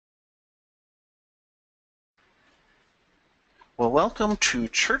Well, welcome to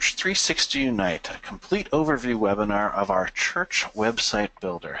Church360 Unite, a complete overview webinar of our church website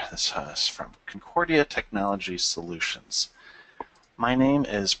builder. This is from Concordia Technology Solutions. My name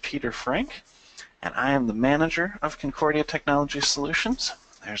is Peter Frank, and I am the manager of Concordia Technology Solutions.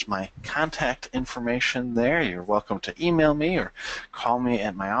 There's my contact information there. You're welcome to email me or call me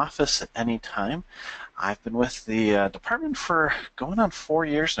at my office at any time. I've been with the department for going on 4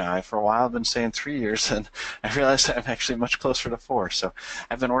 years now. For a while I've been saying 3 years, and I realized I'm actually much closer to 4. So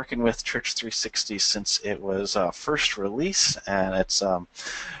I've been working with Church360 since it was first released, and it's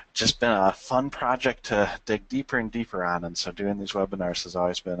just been a fun project to dig deeper and deeper on, and so doing these webinars has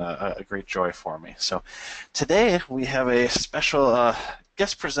always been a great joy for me. So today we have a special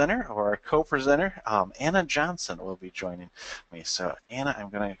guest presenter or co-presenter. Anna Johnson will be joining me. So Anna, I'm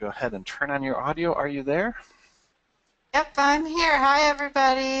going to go ahead and turn on your audio. Are you there? Yep, I'm here. Hi,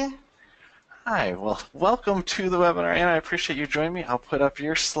 everybody. Hi, well, welcome to the webinar. Anna, I appreciate you joining me. I'll put up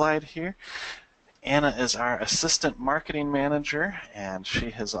your slide here. Anna is our assistant marketing manager, and she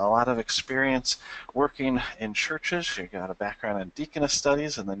has a lot of experience working in churches. She's got a background in deaconess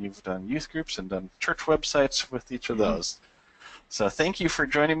studies, and then you've done youth groups and done church websites with each of those. So thank you for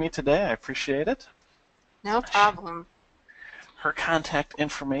joining me today. I appreciate it. No problem. Her contact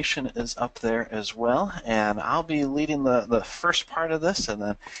information is up there as well, and I'll be leading the first part of this, and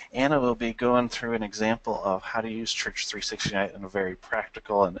then Anna will be going through an example of how to use Church360 in a very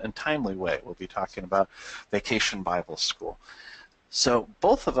practical and timely way. We'll be talking about Vacation Bible School. So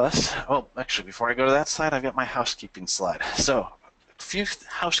both of us, oh, actually, before I go to that slide, I've got my housekeeping slide. So a few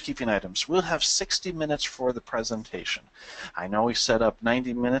housekeeping items. We'll have 60 minutes for the presentation. I know we set up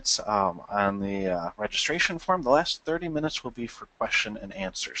 90 minutes on the registration form. The last 30 minutes will be for question and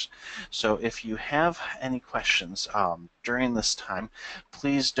answers. So if you have any questions during this time,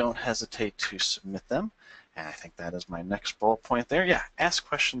 please don't hesitate to submit them. And I think that is my next bullet point there. Yeah, ask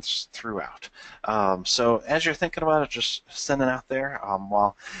questions throughout. So as you're thinking about it, just send it out there.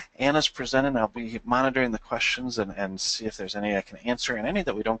 While Anna's presenting, I'll be monitoring the questions and see if there's any I can answer, and any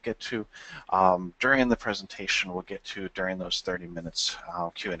that we don't get to during the presentation we'll get to during those 30 minutes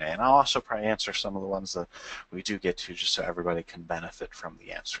Q&A. And I'll also probably answer some of the ones that we do get to, just so everybody can benefit from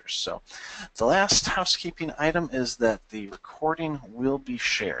the answers. So the last housekeeping item is that the recording will be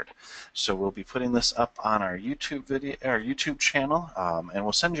shared. So we'll be putting this up on our YouTube channel, and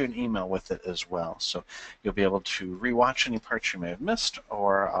we'll send you an email with it as well. So you'll be able to rewatch any parts you may have missed,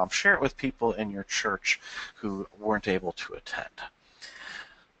 or share it with people in your church who weren't able to attend.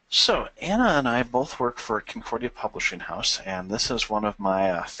 So Anna and I both work for Concordia Publishing House, and this is one of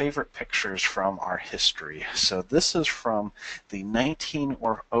my favorite pictures from our history. So this is from the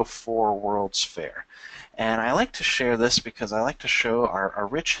 1904 World's Fair. And I like to share this because I like to show our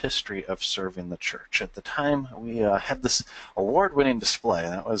rich history of serving the church. At the time, we had this award-winning display.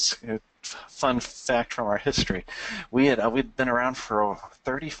 That was a fun fact from our history. We'd been around for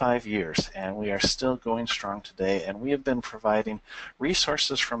 35 years, and we are still going strong today. And we have been providing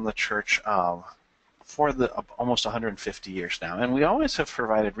resources from the church for almost 150 years now. And we always have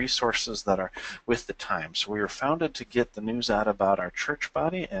provided resources that are with the times. So we were founded to get the news out about our church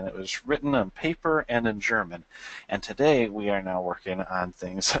body, and it was written on paper and in German. And today we are now working on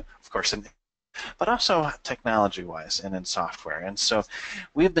things, of course, but also technology-wise and in software. And so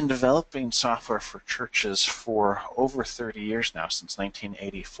we've been developing software for churches for over 30 years now, since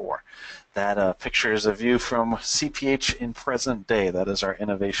 1984. That picture is a view from CPH in present day. That is our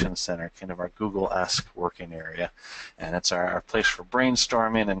innovation center, kind of our Google-esque working area. And it's our place for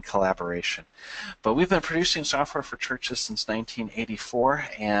brainstorming and collaboration. But we've been producing software for churches since 1984,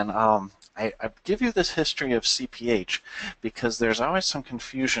 and I give you this history of CPH because there's always some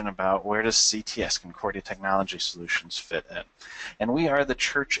confusion about where does CTS, Concordia Technology Solutions, fit in. And we are the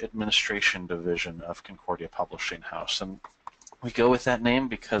Church Administration Division of Concordia Publishing House. And we go with that name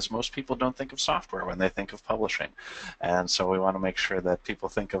because most people don't think of software when they think of publishing. And so we want to make sure that people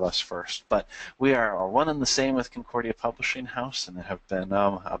think of us first. But we are one and the same with Concordia Publishing House, and have been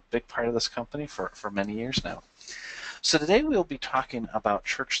a big part of this company for many years now. So today we'll be talking about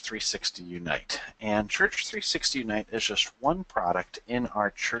Church360 Unite. And Church360 Unite is just one product in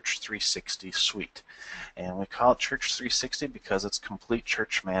our Church360 suite. And we call it Church360 because it's complete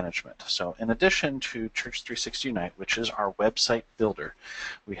church management. So in addition to Church360 Unite, which is our website builder,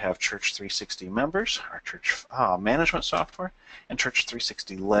 we have Church360 Members, our church management software, and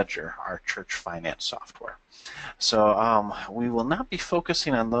Church360 Ledger, our church finance software. So we will not be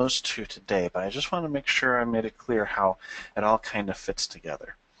focusing on those two today, but I just want to make sure I made it clear how it all kind of fits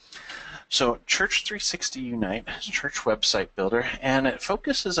together. So Church360 Unite is a church website builder, and it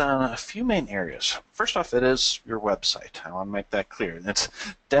focuses on a few main areas. First off, it is your website. I want to make that clear. It's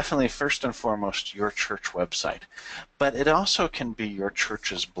definitely first and foremost your church website. But it also can be your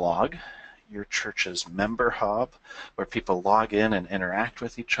church's blog, your church's member hub, where people log in and interact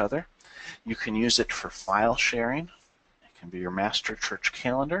with each other. You can use it for file sharing. It can be your master church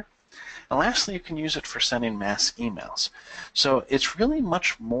calendar. And lastly, you can use it for sending mass emails. So it's really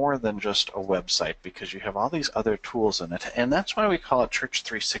much more than just a website because you have all these other tools in it. And that's why we call it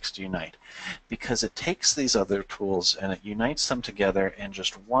Church360 Unite, because it takes these other tools and it unites them together in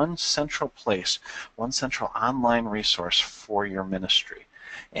just one central place, one central online resource for your ministry.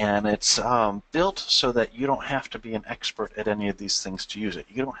 And it's built so that you don't have to be an expert at any of these things to use it.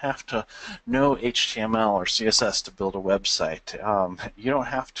 You don't have to know HTML or CSS to build a website. You don't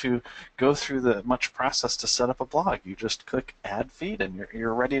have to go through the much process to set up a blog. You just click add feed and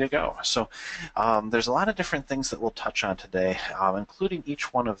you're ready to go. So there's a lot of different things that we'll touch on today, including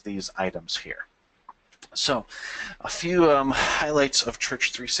each one of these items here. So a few highlights of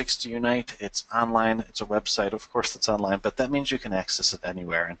Church360 Unite. It's online. It's a website, of course, that's online, but that means you can access it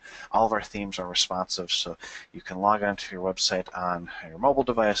anywhere. And all of our themes are responsive, so you can log onto your website on your mobile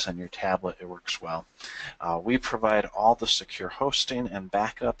device, on your tablet. It works well. We provide all the secure hosting and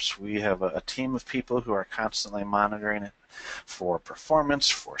backups. We have a team of people who are constantly monitoring it for performance,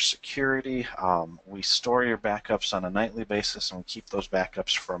 for security. We store your backups on a nightly basis, and we keep those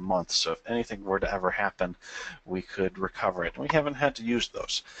backups for a month. So if anything were to ever happen, we could recover it. And we haven't had to use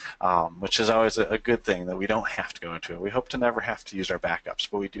those, which is always a good thing, that we don't have to go into it. We hope to never have to use our backups,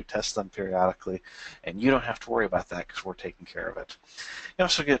 but we do test them periodically, and you don't have to worry about that because we're taking care of it. You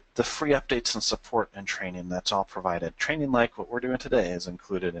also get the free updates and support and training. That's all provided. Training like what we're doing today is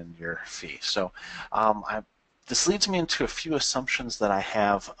included in your fee. So this leads me into a few assumptions that I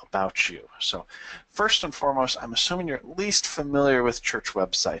have about you. So first and foremost, I'm assuming you're at least familiar with church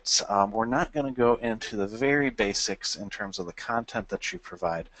websites. We're not going to go into the very basics in terms of the content that you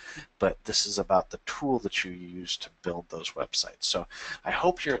provide, but this is about the tool that you use to build those websites. So I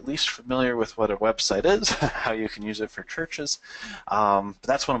hope you're at least familiar with what a website is, how you can use it for churches. But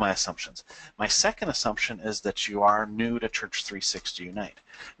that's one of my assumptions. My second assumption is that you are new to Church360 Unite.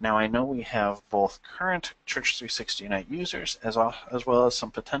 Now, I know we have both current Church360 Unite users as well as some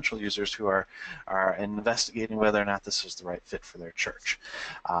potential users who are investigating whether or not this is the right fit for their church.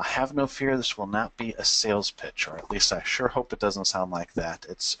 Have no fear, this will not be a sales pitch, or at least I sure hope it doesn't sound like that.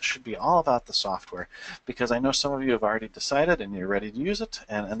 It should be all about the software, because I know some of you have already decided and you're ready to use it,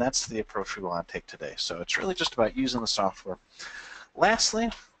 and that's the approach we want to take today. So it's really just about using the software. Lastly,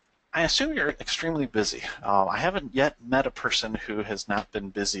 I assume you're extremely busy. I haven't yet met a person who has not been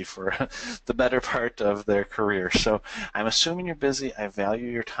busy for the better part of their career. So I'm assuming you're busy. I value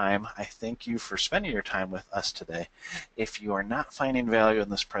your time. I thank you for spending your time with us today. If you are not finding value in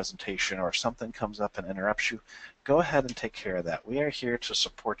this presentation, or something comes up and interrupts you, go ahead and take care of that. We are here to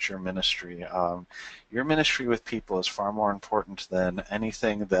support your ministry. Your ministry with people is far more important than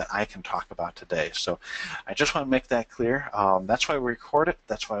anything that I can talk about today. So I just want to make that clear. That's why we record it.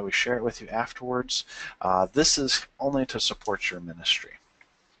 That's why we share it with you afterwards. This is only to support your ministry.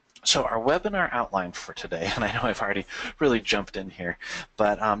 So our webinar outline for today, and I know I've already really jumped in here,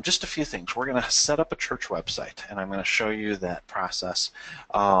 but just a few things. We're going to set up a church website, and I'm going to show you that process.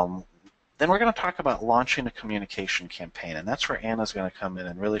 Then we're going to talk about launching a communication campaign, and that's where Anna's going to come in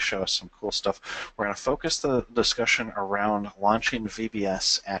and really show us some cool stuff. We're going to focus the discussion around launching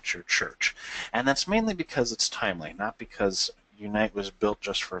VBS at your church, and that's mainly because it's timely, not because Unite was built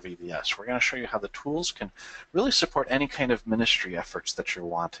just for VBS. We're going to show you how the tools can really support any kind of ministry efforts that you're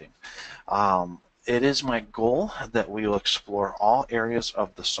wanting. It is my goal that we will explore all areas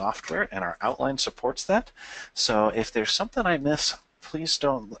of the software, and our outline supports that. So if there's something I miss, please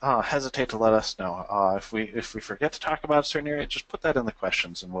don't hesitate to let us know. If we forget to talk about a certain area, just put that in the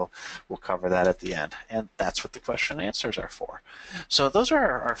questions, and we'll cover that at the end. And that's what the question and answers are for. So those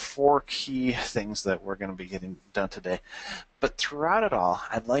are our 4 key things that we're going to be getting done today. But throughout it all,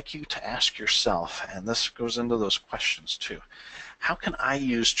 I'd like you to ask yourself, and this goes into those questions too, how can I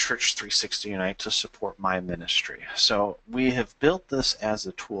use Church360 Unite to support my ministry? So we have built this as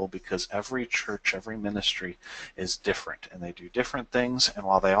a tool because every church, every ministry is different, and they do different things, and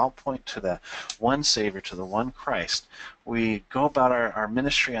while they all point to the one Savior, to the one Christ, we go about our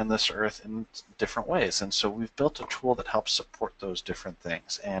ministry on this earth in different ways, and so we've built a tool that helps support those different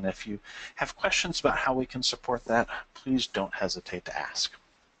things. And if you have questions about how we can support that, please don't hesitate to ask.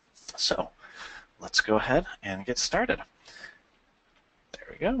 So let's go ahead and get started. There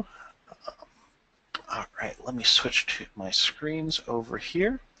we go. All right, let me switch to my screens over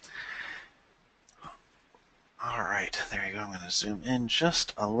here. All right, there you go. I'm going to zoom in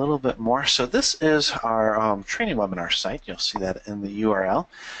just a little bit more. So this is our training webinar site. You'll see that in the URL.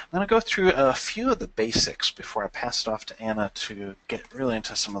 I'm going to go through a few of the basics before I pass it off to Anna to get really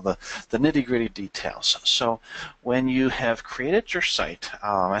into some of the nitty-gritty details. So when you have created your site,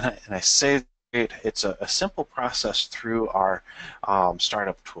 and I say it's a simple process through our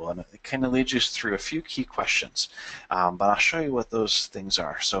startup tool, and it kind of leads you through a few key questions. But I'll show you what those things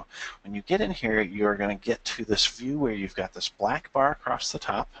are. So when you get in here, you're going to get to this view where you've got this black bar across the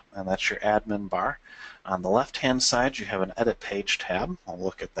top, and that's your admin bar. On the left-hand side, you have an Edit Page tab. I'll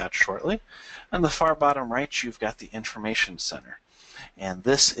look at that shortly. On the far bottom right, you've got the Information Center. And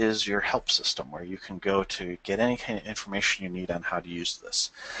this is your help system where you can go to get any kind of information you need on how to use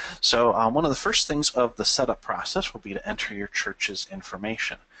this. So one of the first things of the setup process will be to enter your church's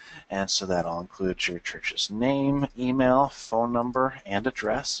information. And so that'll include your church's name, email, phone number, and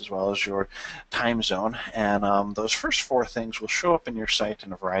address, as well as your time zone. And those first four things will show up in your site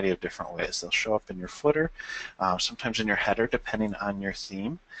in a variety of different ways. They'll show up in your footer, sometimes in your header, depending on your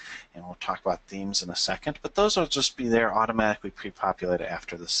theme. And we'll talk about themes in a second, but those will just be there automatically pre-populated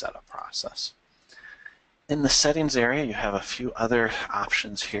after the setup process. In the settings area, you have a few other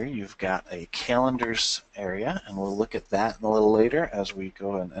options here. You've got a calendars area, and we'll look at that a little later as we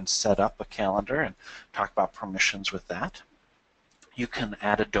go and set up a calendar and talk about permissions with that. You can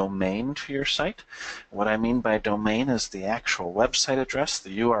add a domain to your site. What I mean by domain is the actual website address,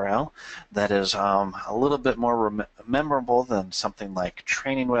 the URL, that is a little bit more memorable than something like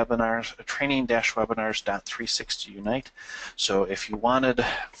training-webinars.360unite. So if you wanted,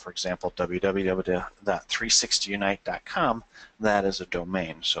 for example, www.360unite.com, that is a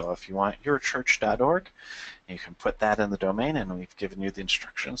domain. So if you want yourchurch.org, you can put that in the domain, and we've given you the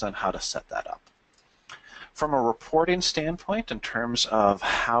instructions on how to set that up. From a reporting standpoint, in terms of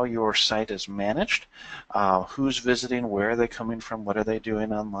how your site is managed, who's visiting, where are they coming from, what are they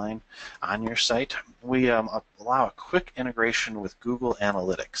doing online on your site, we allow a quick integration with Google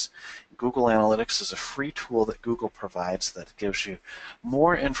Analytics. Google Analytics is a free tool that Google provides that gives you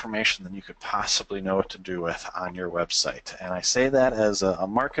more information than you could possibly know what to do with on your website. And I say that as a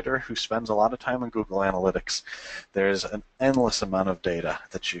marketer who spends a lot of time on Google Analytics. There's an endless amount of data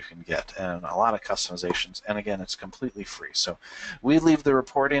that you can get and a lot of customizations. And again, it's completely free. So we leave the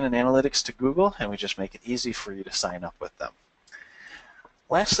reporting and analytics to Google, and we just make it easy for you to sign up with them.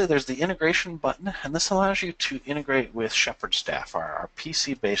 Lastly, there's the integration button, and this allows you to integrate with Shepherd Staff, our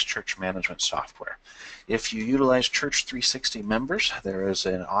PC-based church management software. If you utilize Church360 members, there is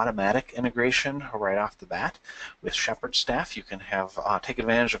an automatic integration right off the bat. With Shepherd Staff, you can have take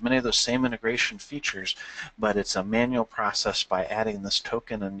advantage of many of those same integration features, but it's a manual process by adding this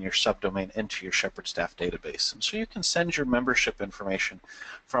token and your subdomain into your Shepherd Staff database. And so you can send your membership information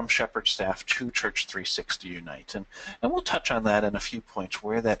from Shepherd Staff to Church360 Unite. And we'll touch on that in a few points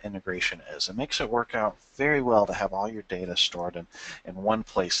where that integration is. It makes it work out very well to have all your data stored in one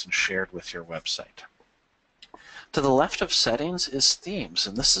place and shared with your website. To the left of settings is themes,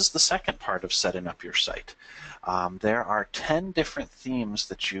 and this is the second part of setting up your site. There are 10 different themes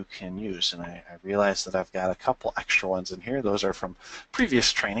that you can use, and I realize that I've got a couple extra ones in here. Those are from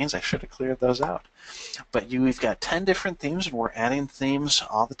previous trainings. I should have cleared those out. But we've got 10 different themes, and we're adding themes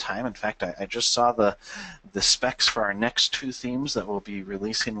all the time. In fact, I just saw the specs for our next two themes that we'll be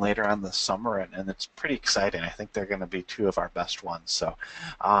releasing later on this summer, and it's pretty exciting. I think they're going to be two of our best ones. So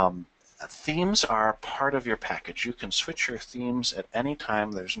themes are part of your package. You can switch your themes at any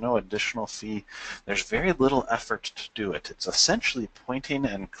time. There's no additional fee. There's very little effort to do it. It's essentially pointing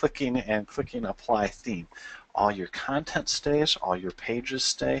and clicking apply theme. All your content stays, all your pages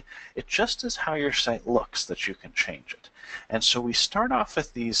stay. It just is how your site looks that you can change it. And so we start off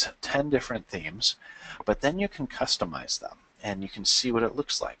with these 10 different themes, but then you can customize them and you can see what it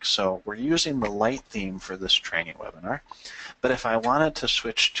looks like. So we're using the light theme for this training webinar, but if I wanted to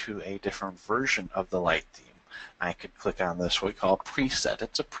switch to a different version of the light theme, I could click on this, what we call preset.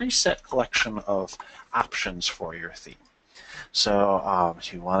 It's a preset collection of options for your theme. So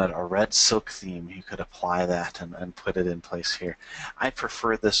if you wanted a red silk theme, you could apply that and put it in place here. I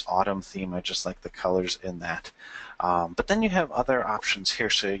prefer this autumn theme. I just like the colors in that. But then you have other options here.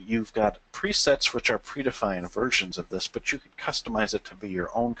 So you've got presets which are predefined versions of this, but you could customize it to be your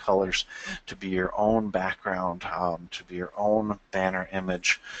own colors, to be your own background, to be your own banner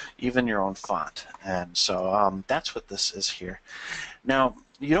image, even your own font. And so that's what this is here. Now,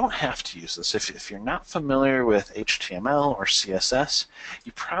 you don't have to use this. If you're not familiar with HTML or CSS,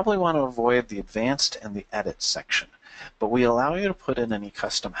 you probably want to avoid the advanced and the edit section. But we allow you to put in any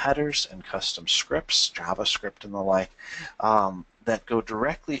custom headers and custom scripts, JavaScript and the like. that go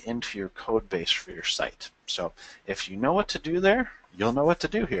directly into your code base for your site. So if you know what to do there, you'll know what to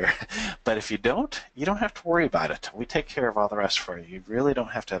do here. But if you don't have to worry about it. We take care of all the rest for you. You really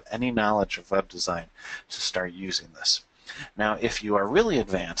don't have to have any knowledge of web design to start using this. Now, if you are really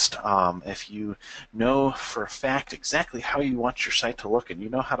advanced, if you know for a fact exactly how you want your site to look and you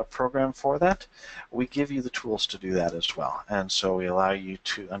know how to program for that, we give you the tools to do that as well. And so we allow you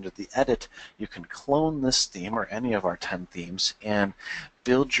to, under the edit, you can clone this theme or any of our 10 themes and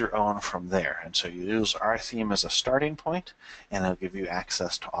build your own from there. And so you use our theme as a starting point, and it'll give you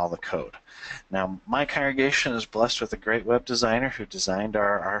access to all the code. Now, my congregation is blessed with a great web designer who designed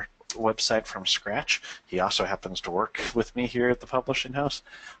our website from scratch. He also happens to work with me here at the publishing house.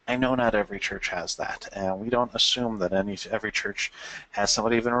 I know not every church has that, and we don't assume that every church has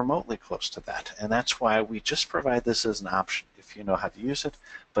somebody even remotely close to that. And that's why we just provide this as an option if you know how to use it,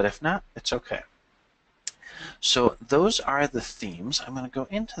 but if not, it's okay. So those are the themes. I'm going to go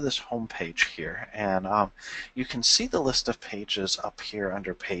into this home page here, and you can see the list of pages up here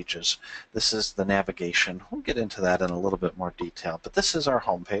under Pages. This is the navigation. We'll get into that in a little bit more detail, but this is our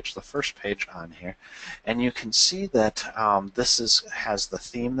home page, the first page on here, and you can see that this has the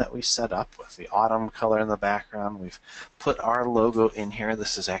theme that we set up with the autumn color in the background. We've put our logo in here.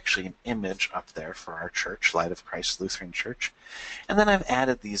 This is actually an image up there for our church, Light of Christ Lutheran Church. And then I've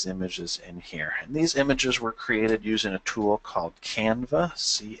added these images in here. And these images were created using a tool called Canva,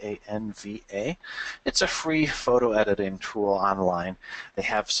 C-A-N-V-A. It's a free photo editing tool online. They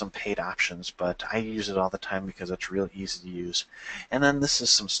have some paid options, but I use it all the time because it's real easy to use. And then this is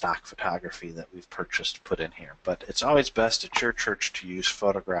some stock photography that we've purchased, put in here. But it's always best at your church to use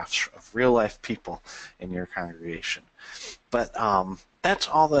photographs of real-life people in your congregation. But that's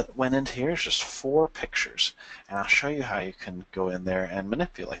all that went into here, is just 4 pictures. And I'll show you how you can go in there and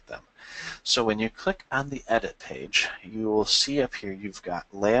manipulate them. So when you click on the edit page, you will see up here you've got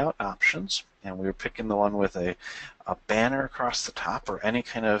layout options, and we're picking the one with a banner across the top or any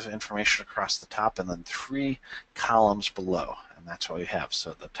kind of information across the top, and then 3 columns below. And that's what we have.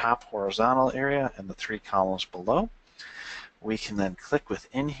 So the top horizontal area and the 3 columns below. We can then click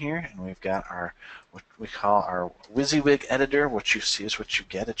within here, and we've got our what we call our WYSIWYG editor. What you see is what you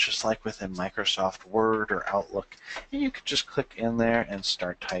get. It's just like within Microsoft Word or Outlook. And you can just click in there and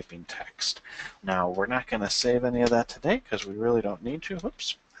start typing text. Now, we're not going to save any of that today because we really don't need to.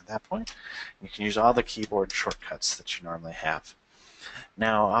 Whoops, at that point. You can use all the keyboard shortcuts that you normally have.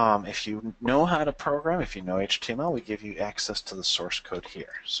 Now, if you know how to program, if you know HTML, we give you access to the source code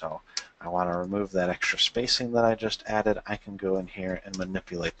here. So I want to remove that extra spacing that I just added. I can go in here and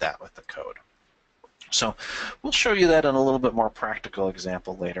manipulate that with the code. So we'll show you that in a little bit more practical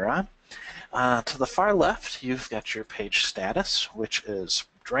example later on. To the far left, you've got your page status, which is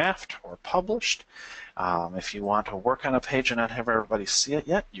draft or published. If you want to work on a page and not have everybody see it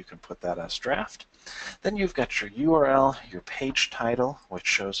yet, you can put that as draft. Then you've got your URL, your page title, which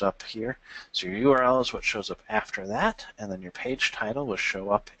shows up here. So your URL is what shows up after that, and then your page title will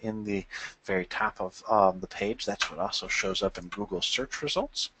show up in the very top of the page. That's what also shows up in Google search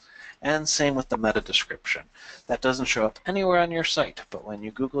results. And same with the meta description. That doesn't show up anywhere on your site, but when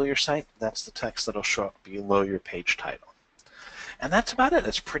you Google your site, that's the text that'll show up below your page title. And that's about it.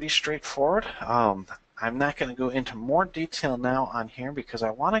 It's pretty straightforward. I'm not going to go into more detail now on here because I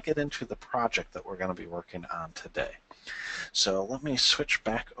want to get into the project that we're going to be working on today. So let me switch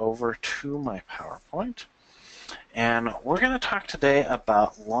back over to my PowerPoint. And we're going to talk today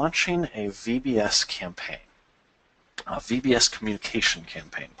about launching a VBS campaign. A VBS communication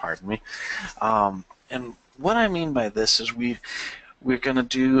campaign, pardon me. And what I mean by this is we're going to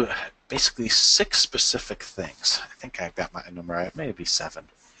do basically 6 specific things. I think I've got my number right, maybe 7.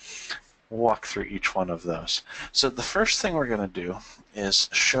 We'll walk through each one of those. So the first thing we're going to do is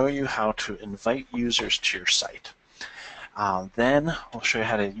show you how to invite users to your site. Then we'll show you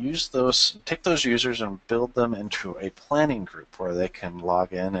how to use take those users and build them into a planning group where they can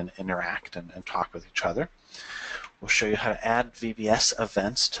log in and interact and talk with each other. We'll show you how to add VBS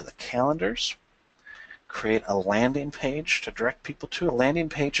events to the calendars, create a landing page to direct people to. A landing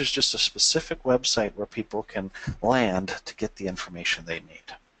page is just a specific website where people can land to get the information they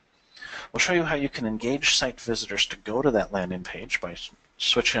need. We'll show you how you can engage site visitors to go to that landing page by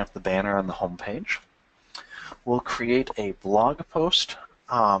switching up the banner on the home page. We'll create a blog post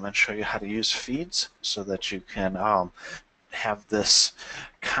and show you how to use feeds so that you can have this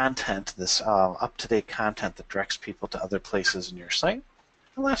content, this up-to-date content that directs people to other places in your site.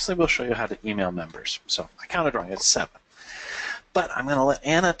 And lastly, we'll show you how to email members. So I counted wrong, it's 7. But I'm going to let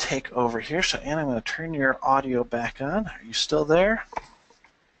Anna take over here. So Anna, I'm going to turn your audio back on. Are you still there?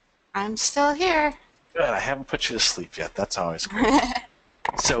 I'm still here. Good. I haven't put you to sleep yet. That's always great.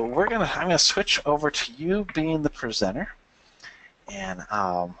 So I'm gonna switch over to you being the presenter, and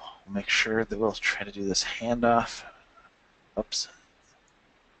make sure that we'll try to do this handoff. Oops.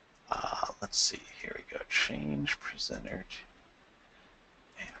 Let's see. Here we go. Change presenter.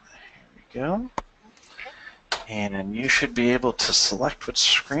 And here we go. And you should be able to select what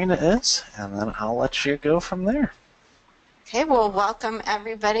screen it is, and then I'll let you go from there. Okay, well, welcome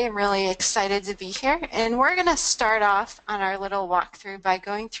everybody. I'm really excited to be here. And we're going to start off on our little walkthrough by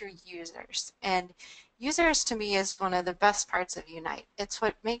going through users. And users to me is one of the best parts of Unite. It's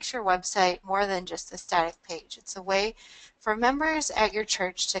what makes your website more than just a static page. It's a way for members at your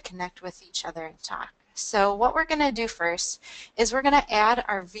church to connect with each other and talk. So what we're going to do first is we're going to add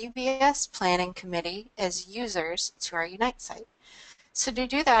our VBS planning committee as users to our Unite site. So to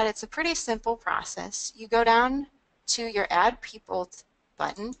do that, it's a pretty simple process. You go down to your Add People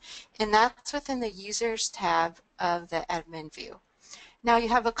button, and that's within the Users tab of the admin view. Now you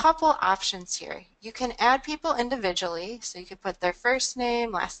have a couple options here. You can add people individually, so you can put their first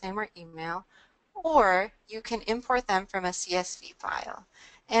name, last name, or email, or you can import them from a CSV file.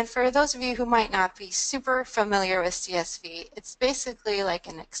 And for those of you who might not be super familiar with CSV, it's basically like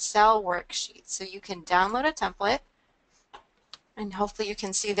an Excel worksheet. So you can download a template, and hopefully you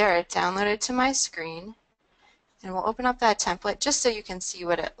can see there it downloaded to my screen. And we'll open up that template just so you can see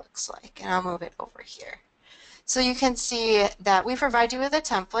what it looks like. And I'll move it over here. So you can see that we provide you with a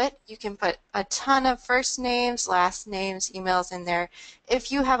template. You can put a ton of first names, last names, emails in there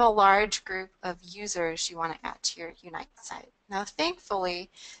if you have a large group of users you want to add to your Unite site. Now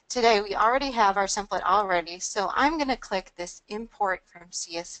thankfully today we already have our template already, so I'm going to click this Import from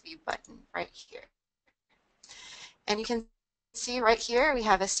CSV button right here. And you can see right here we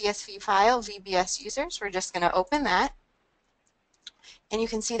have a CSV file, VBS users. We're just going to open that. And you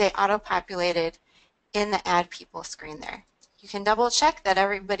can see they auto-populated in the Add People screen there. You can double check that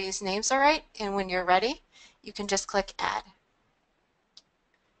everybody's names are right, and when you're ready, you can just click Add.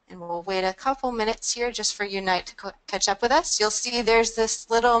 And we'll wait a couple minutes here just for Unite to catch up with us. You'll see there's this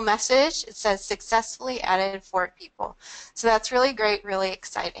little message. It says successfully added 4 people. So that's really great, really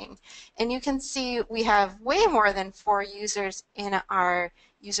exciting. And you can see we have way more than 4 users in our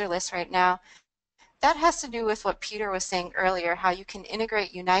user list right now. That has to do with what Peter was saying earlier, how you can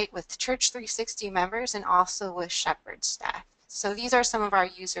integrate Unite with Church360 members and also with Shepherd staff. So these are some of our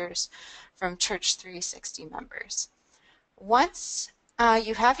users from Church360 members. Once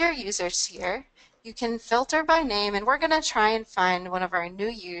you have your users here, you can filter by name, and we're going to try and find one of our new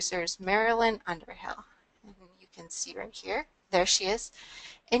users, Marilyn Underhill. And you can see right here, there she is.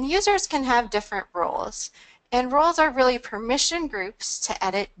 And users can have different roles. And roles are really permission groups to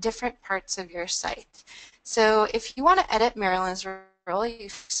edit different parts of your site. So if you want to edit Marilyn's role, you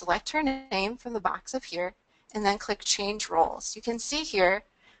select her name from the box up here, and then click Change Roles. You can see here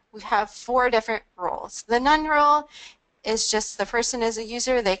we have 4 different roles. The none role is just the person is a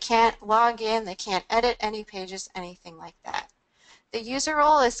user, they can't log in, they can't edit any pages, anything like that. The user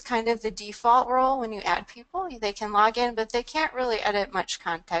role is kind of the default role when you add people. They can log in, but they can't really edit much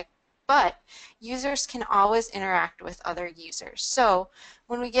content. But users can always interact with other users. So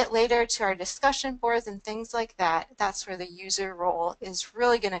when we get later to our discussion boards and things like that, that's where the user role is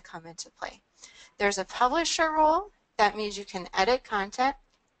really going to come into play. There's a publisher role. That means you can edit content.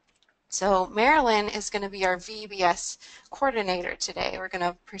 So Marilyn is going to be our VBS coordinator today. We're going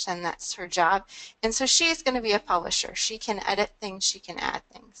to pretend that's her job. And so she's going to be a publisher. She can edit things, she can add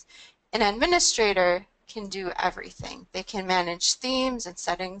things. An administrator can do everything. They can manage themes and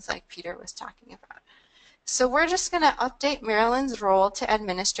settings like Peter was talking about. So we're just going to update Marilyn's role to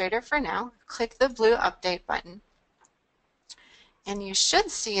administrator for now. Click the blue update button. And you should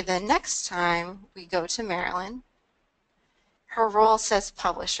see the next time we go to Marilyn, her role says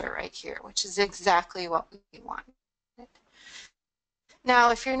publisher right here, which is exactly what we want.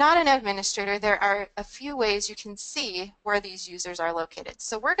 Now, if you're not an administrator, there are a few ways you can see where these users are located.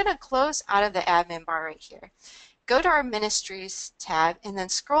 So we're going to close out of the admin bar right here. Go to our Ministries tab and then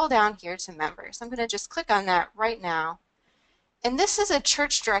scroll down here to Members. I'm going to just click on that right now. And this is a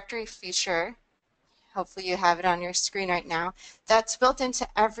church directory feature. Hopefully you have it on your screen right now. That's built into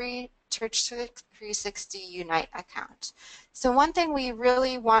every Church360 Unite account. So one thing we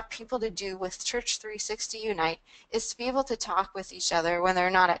really want people to do with Church360 Unite is to be able to talk with each other when they're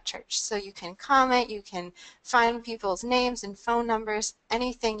not at church. So you can comment, you can find people's names and phone numbers,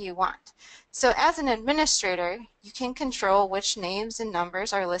 anything you want. So as an administrator, you can control which names and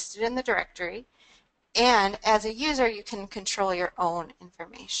numbers are listed in the directory, and as a user, you can control your own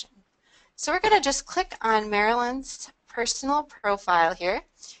information. So we're going to just click on Marilyn's personal profile here,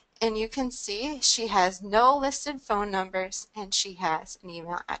 and you can see she has no listed phone numbers and she has an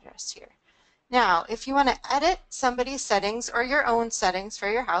email address here. Now, if you want to edit somebody's settings or your own settings for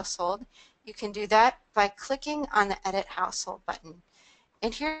your household, you can do that by clicking on the Edit Household button.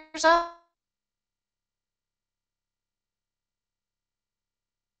 And here's all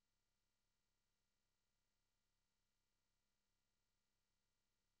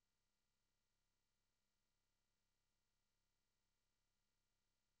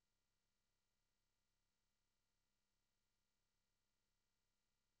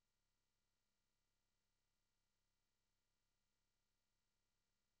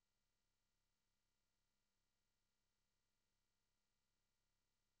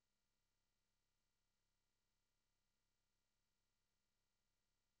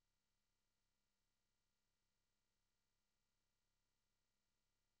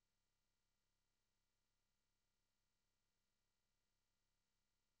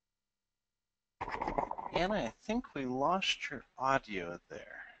Anna, I think we lost your audio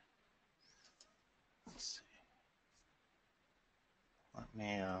there. Let's see. Let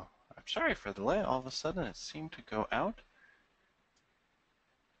me, I'm sorry for the delay. All of a sudden it seemed to go out.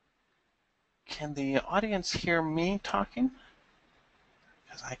 Can the audience hear me talking?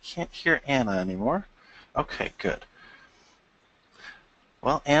 Because I can't hear Anna anymore. Okay, good.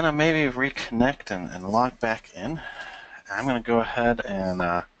 Well, Anna, maybe reconnect and log back in. I'm going to go ahead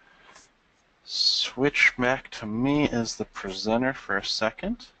and switch back to me as the presenter for a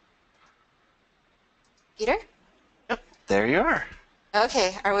second. Peter? Yep, there you are.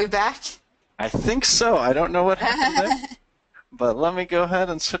 Okay, are we back? I think so. I don't know what happened there. But let me go ahead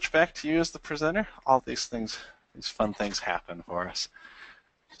and switch back to you as the presenter. All these things, these fun things happen for us.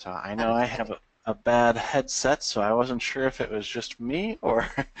 So I know I have a bad headset, so I wasn't sure if it was just me or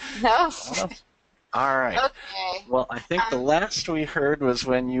No. someone else. All right. Okay. Well, I think the last we heard was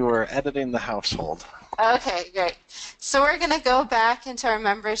when you were editing the household. Okay, great. So we're going to go back into our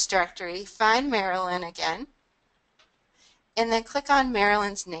members directory, find Marilyn again, and then click on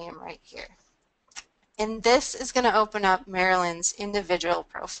Marilyn's name right here. And this is going to open up Marilyn's individual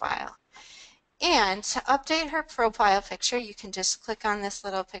profile. And to update her profile picture, you can just click on this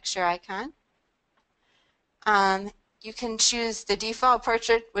little picture icon. You can choose the default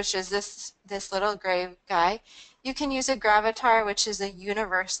portrait, which is this little gray guy. You can use a gravatar, which is a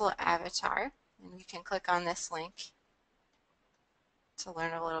universal avatar. And you can click on this link to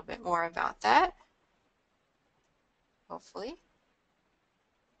learn a little bit more about that, hopefully.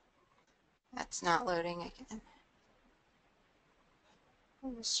 That's not loading again.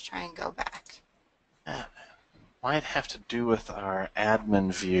 Let's try and go back. Might have to do with our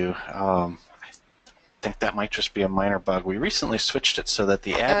admin view. I think that might just be a minor bug. We recently switched it so that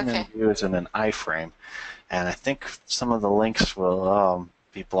the admin view is in an iframe, and I think some of the links will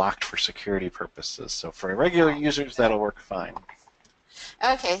be blocked for security purposes. So for regular users, that'll work fine.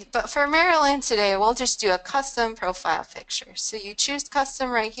 Okay, but for Marilyn today, we'll just do a custom profile picture. So you choose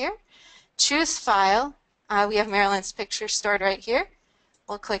custom right here, choose file. We have Marilyn's picture stored right here.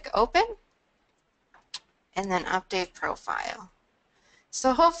 We'll click open and then update profile.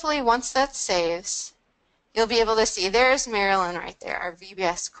 So hopefully once that saves, you'll be able to see there's Marilyn right there, our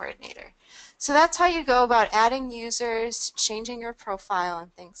VBS coordinator. So that's how you go about adding users, changing your profile,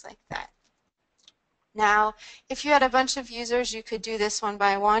 and things like that. Now, if you had a bunch of users, you could do this one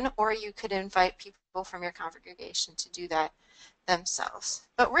by one, or you could invite people from your congregation to do that themselves.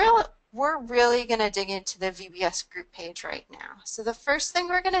 But we're really going to dig into the VBS group page right now. So the first thing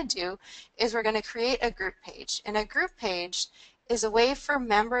we're going to do is we're going to create a group page. And a group page is a way for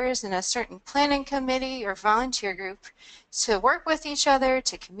members in a certain planning committee or volunteer group to work with each other,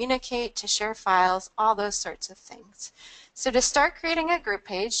 to communicate, to share files, all those sorts of things. So to start creating a group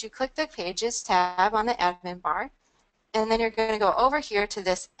page, you click the Pages tab on the admin bar, and then you're going to go over here to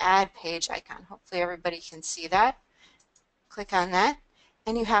this Add Page icon. Hopefully everybody can see that. Click on that,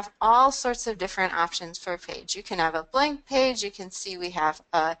 and you have all sorts of different options for a page. You can have a blank page. You can see we have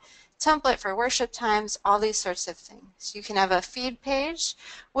a template for worship times, all these sorts of things. You can have a feed page,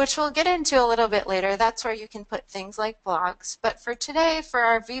 which we'll get into a little bit later. That's where you can put things like blogs. But for today, for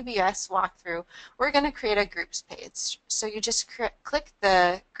our VBS walkthrough, we're going to create a groups page. So you just click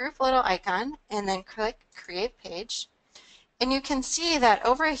the group little icon and then click Create Page. And you can see that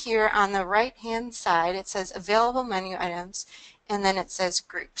over here on the right-hand side, it says Available Menu Items, and then it says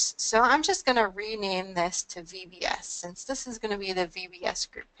Groups. So I'm just going to rename this to VBS, since this is going to be the VBS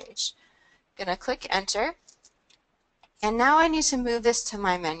group page. I'm going to click Enter, and now I need to move this to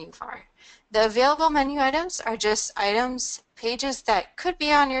my menu bar. The available menu items are just items, pages that could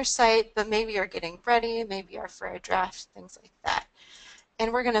be on your site, but maybe you're getting ready, maybe are for a draft, things like that.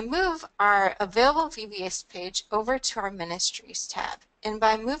 And we're going to move our available VBS page over to our Ministries tab. And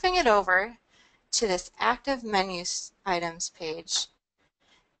by moving it over to this active menus items page,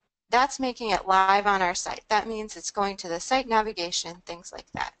 that's making it live on our site. That means it's going to the site navigation, things like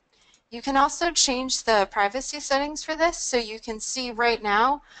that. You can also change the privacy settings for this, so you can see right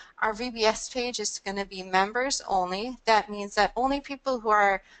now our VBS page is going to be members only. That means that only people who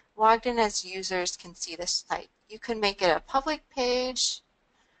are logged in as users can see this site. You can make it a public page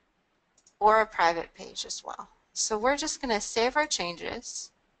or a private page as well. So we're just going to save our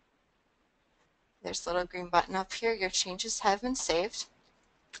changes. There's a little green button up here. Your changes have been saved.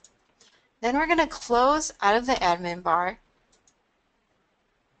 Then we're going to close out of the admin bar.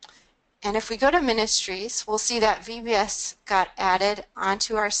 And if we go to Ministries, we'll see that VBS got added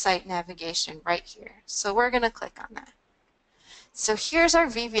onto our site navigation right here. So we're going to click on that. So here's our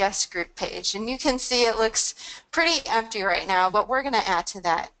VBS group page, and you can see it looks pretty empty right now, but we're going to add to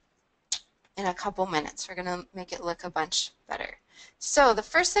that in a couple minutes. We're going to make it look a bunch better. So the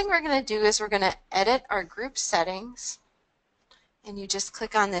first thing we're going to do is we're going to edit our group settings, and you just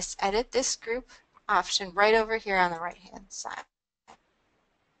click on this Edit This Group option right over here on the right-hand side.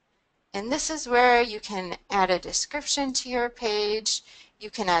 And this is where you can add a description to your page. You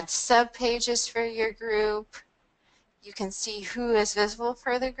can add sub-pages for your group. You can see who is visible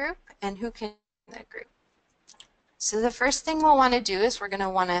for the group and who can in the group. So the first thing we'll want to do is we're going to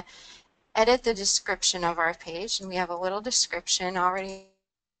want to edit the description of our page. And we have a little description already.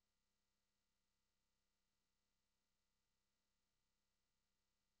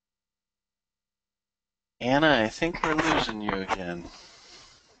 Anna, I think we're losing you again.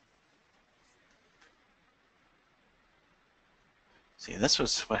 See, this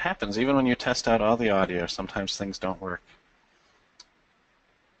was what happens even when you test out all the audio. Sometimes things don't work.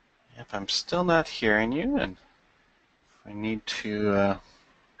 If I'm still not hearing you, and if I need to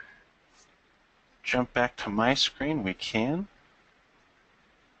jump back to my screen, we can.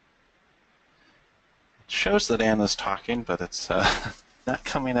 It shows that Anna's talking, but it's not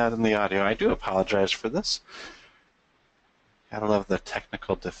coming out in the audio. I do apologize for this. Gotta love the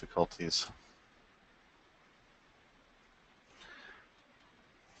technical difficulties.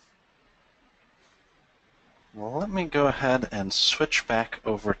 Well, let me go ahead and switch back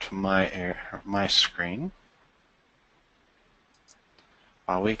over to my screen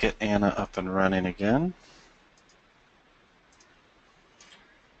while we get Anna up and running again.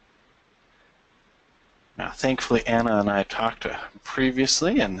 Now, thankfully, Anna and I talked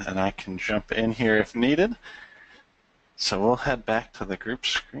previously, and I can jump in here if needed. So we'll head back to the group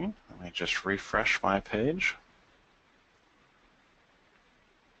screen. Let me just refresh my page.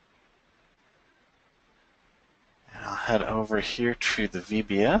 And I'll head over here to the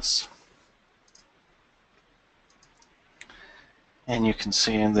VBS. And you can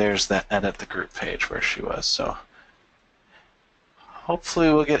see, and there's that edit the group page where she was. So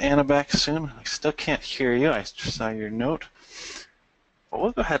hopefully we'll get Anna back soon. I still can't hear you. I just saw your note. But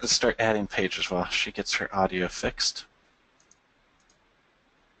we'll go ahead and start adding pages while she gets her audio fixed.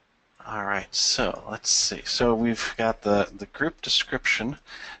 All right, so let's see. So we've got the group description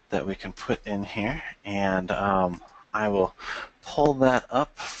that we can put in here, and I will pull that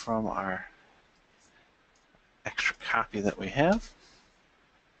up from our extra copy that we have.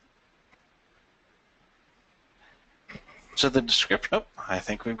 So the description, oh, I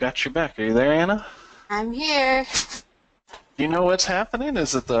think we've got you back. Are you there, Anna? I'm here. Do you know what's happening?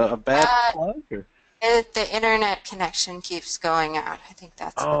 Is it a bad plug? Or? The internet connection keeps going out. I think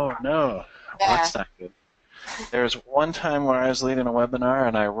that's Oh, no. Well, that's not good. There was one time where I was leading a webinar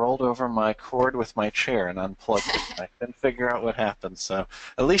and I rolled over my cord with my chair and unplugged it. I couldn't figure out what happened. So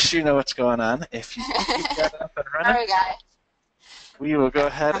at least you know what's going on. If you think you've got it up and running, we got it. We will go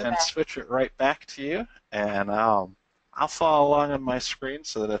ahead and switch it right back to you. And I'll follow along on my screen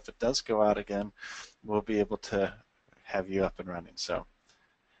so that if it does go out again, we'll be able to have you up and running. So,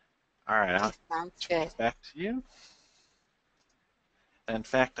 all right, I'll switch it back to you. In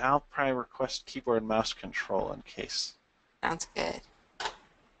fact, I'll probably request keyboard and mouse control in case. Sounds good.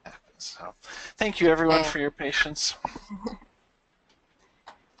 Happens. So, thank you everyone for your patience.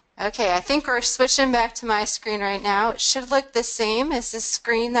 Okay, I think we're switching back to my screen right now. It should look the same as the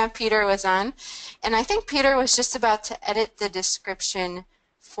screen that Peter was on. And I think Peter was just about to edit the description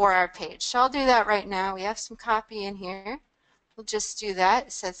for our page. So I'll do that right now. We have some copy in here. We'll just do that.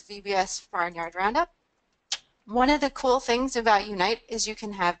 It says VBS Barnyard Roundup. One of the cool things about Unite is you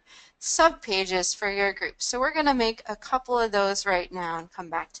can have sub-pages for your group. So we're going to make a couple of those right now and come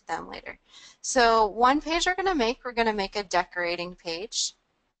back to them later. So one page we're going to make a decorating page.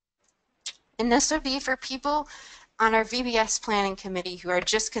 And this would be for people on our VBS planning committee who are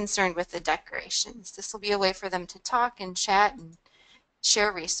just concerned with the decorations. This will be a way for them to talk and chat and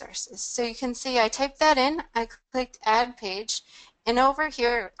share resources. So you can see I typed that in, I clicked add page, and over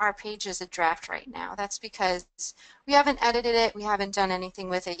here our page is a draft right now. That's because we haven't edited it, we haven't done anything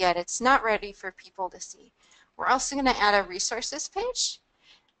with it yet. It's not ready for people to see. We're also going to add a resources page.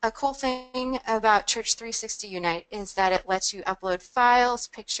 A cool thing about Church360 Unite is that it lets you upload files,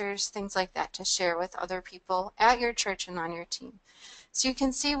 pictures, things like that to share with other people at your church and on your team. So you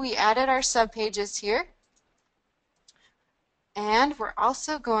can see we added our subpages here. And we're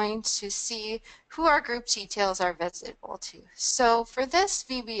also going to see who our group details are visible to. So for this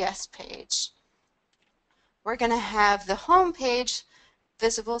VBS page, we're going to have the home page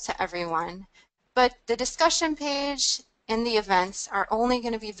visible to everyone, but the discussion page and the events are only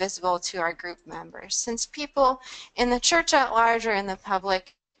going to be visible to our group members, since people in the church at large or in the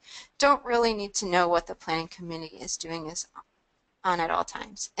public don't really need to know what the planning committee is doing on at all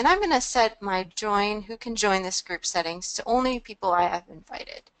times. And I'm going to set my join, who can join this group settings, to only people I have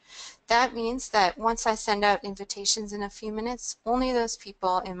invited. That means that once I send out invitations in a few minutes, only those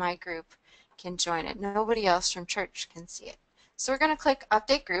people in my group can join it. Nobody else from church can see it. So we're going to click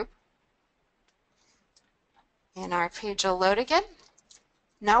Update Group, and our page will load again.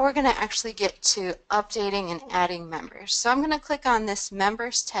 Now we're going to actually get to updating and adding members. So I'm going to click on this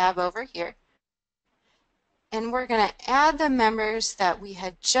Members tab over here, and we're going to add the members that we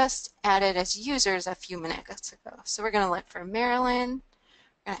had just added as users a few minutes ago. So we're going to look for Marilyn.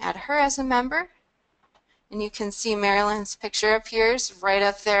 We're going to add her as a member. And you can see Marilyn's picture appears right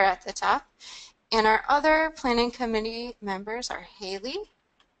up there at the top. And our other planning committee members are Haley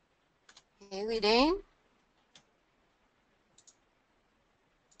Dane.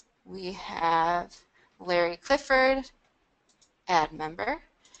 We have Larry Clifford, add member.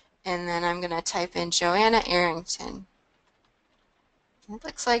 And then I'm going to type in Joanna Arrington. It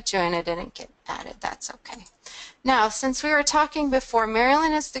looks like Joanna didn't get added. That's okay. Now, since we were talking before,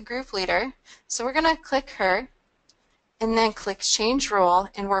 Marilyn is the group leader, so we're going to click her and then click Change Role,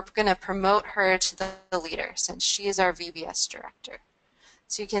 and we're going to promote her to the leader since she is our VBS director.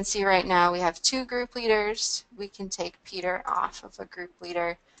 So you can see right now we have 2 group leaders. We can take Peter off of a group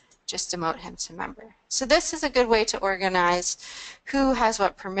leader, just demote him to member. So this is a good way to organize who has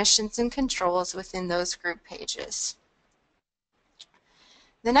what permissions and controls within those group pages.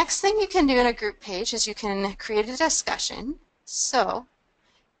 The next thing you can do in a group page is you can create a discussion. So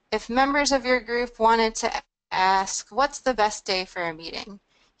if members of your group wanted to ask, what's the best day for a meeting?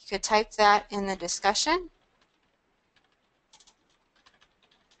 You could type that in the discussion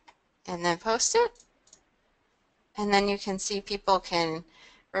and then post it. And then you can see people can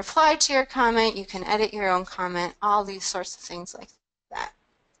reply to your comment, you can edit your own comment, all these sorts of things like that.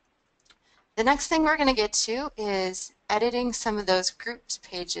 The next thing we're going to get to is editing some of those groups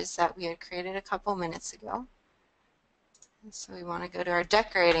pages that we had created a couple minutes ago. And so we want to go to our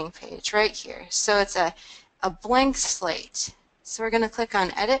decorating page right here. So it's a blank slate. So we're going to click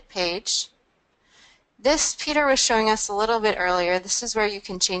on Edit Page. This Peter was showing us a little bit earlier. This is where you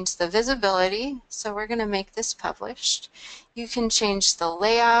can change the visibility. So we're going to make this published. You can change the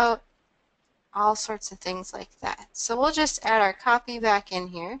layout, all sorts of things like that. So we'll just add our copy back in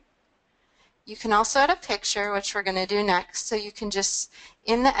here. You can also add a picture, which we're going to do next. So you can just,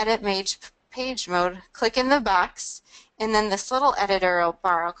 in the Edit Page mode, click in the box, and then this little editor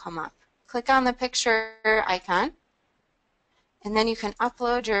bar will come up. Click on the picture icon, and then you can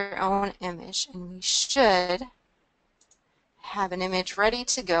upload your own image, and we should have an image ready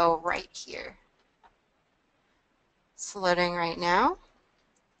to go right here. It's loading right now.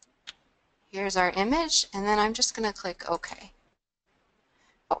 Here's our image, and then I'm just going to click OK.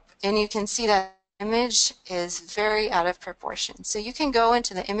 Oh, and you can see that image is very out of proportion. So you can go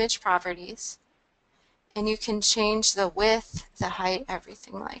into the image properties, and you can change the width, the height,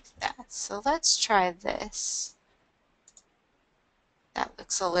 everything like that. So let's try this. That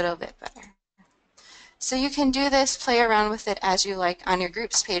looks a little bit better. So you can do this, play around with it as you like on your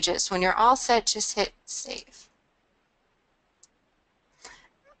groups pages. When you're all set, just hit Save.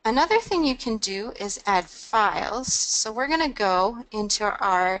 Another thing you can do is add files. So we're going to go into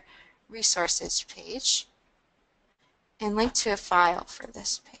our resources page and link to a file for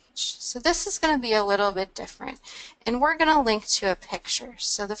this page. So this is going to be a little bit different, and we're going to link to a picture.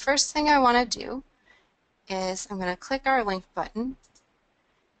 So the first thing I want to do is I'm going to click our link button,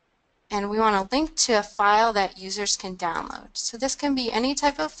 and we want to link to a file that users can download. So this can be any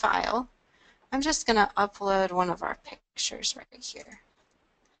type of file. I'm just going to upload one of our pictures right here.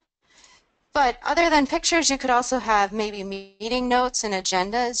 But other than pictures, you could also have maybe meeting notes and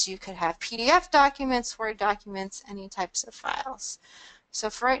agendas. You could have PDF documents, Word documents, any types of files. So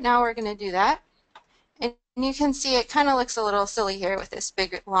for right now, we're going to do that. And you can see it kind of looks a little silly here with this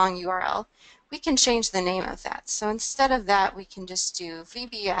big long URL. We can change the name of that. So instead of that, we can just do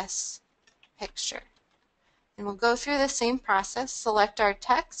VBS picture. And we'll go through the same process. Select our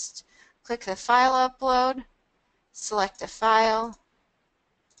text, click the file upload, select a file,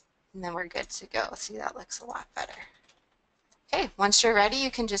 and then we're good to go. See, that looks a lot better. Okay, once you're ready,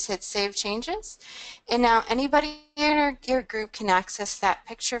 you can just hit Save Changes. And now anybody in your group can access that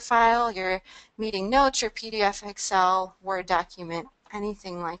picture file, your meeting notes, your PDF, Excel, Word document,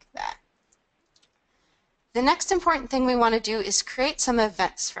 anything like that. The next important thing we want to do is create some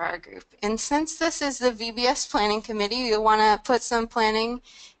events for our group. And since this is the VBS Planning Committee, you'll want to put some planning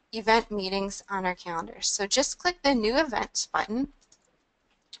event meetings on our calendars. So just click the New Events button.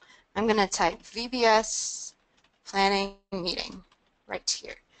 I'm going to type VBS Planning Meeting right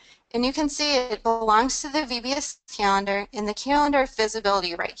here. And you can see it belongs to the VBS calendar in the calendar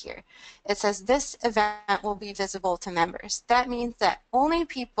visibility right here. It says this event will be visible to members. That means that only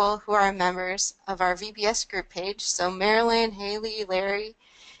people who are members of our VBS group page, so Marilyn, Haley, Larry,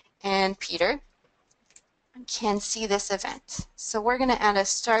 and Peter, can see this event. So we're going to add a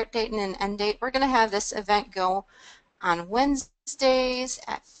start date and an end date. We're going to have this event go on Wednesdays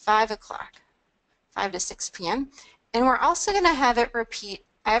at 5 o'clock, 5 to 6 p.m. And we're also going to have it repeat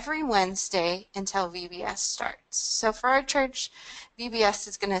every Wednesday until VBS starts. So for our church, VBS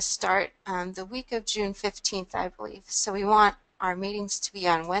is going to start the week of June 15th, I believe. So we want our meetings to be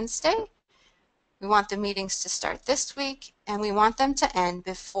on Wednesday. We want the meetings to start this week, and we want them to end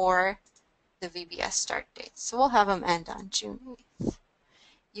before the VBS start date. So we'll have them end on June 8th.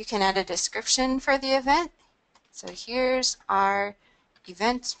 You can add a description for the event. So here's our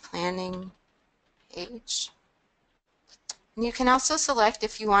event planning page. And you can also select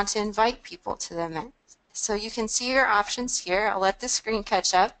if you want to invite people to the event. So you can see your options here. I'll let the screen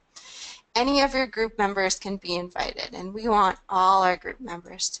catch up. Any of your group members can be invited, and we want all our group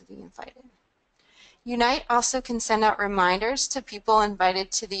members to be invited. Unite also can send out reminders to people invited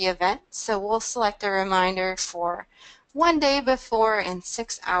to the event. So we'll select a reminder for 1 day before and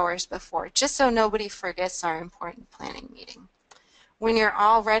 6 hours before, just so nobody forgets our important planning meeting. When you're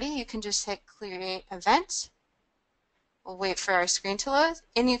all ready, you can just hit Create Event. We'll wait for our screen to load,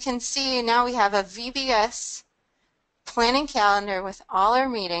 and you can see now we have a VBS planning calendar with all our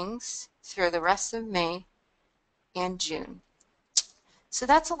meetings through the rest of May and June. So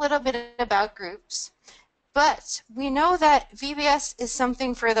that's a little bit about groups, but we know that VBS is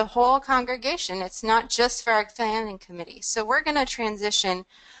something for the whole congregation. It's not just for our planning committee. So we're going to transition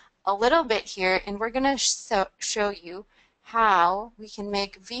a little bit here, and we're going to show you how we can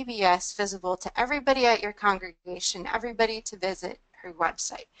make VBS visible to everybody at your congregation, everybody to visit her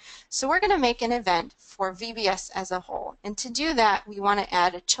website. So we're going to make an event for VBS as a whole. And to do that, we want to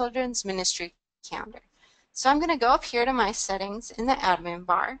add a children's ministry calendar. So I'm going to go up here to my settings in the admin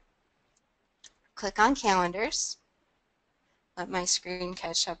bar, click on calendars, let my screen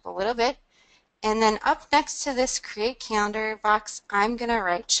catch up a little bit, and then up next to this create calendar box, I'm going to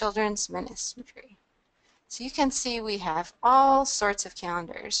write children's ministry. So you can see we have all sorts of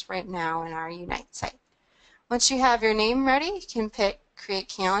calendars right now in our Unite site. Once you have your name ready, you can pick Create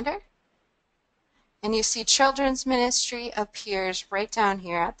Calendar. And you see Children's Ministry appears right down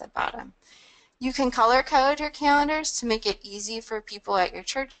here at the bottom. You can color code your calendars to make it easy for people at your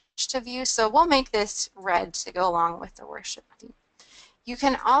church to view. So we'll make this red to go along with the worship theme. You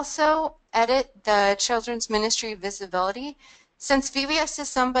can also edit the Children's Ministry visibility. Since VBS is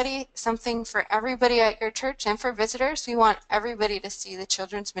something for everybody at your church and for visitors, we want everybody to see the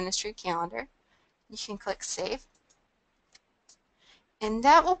Children's Ministry calendar. You can click Save. And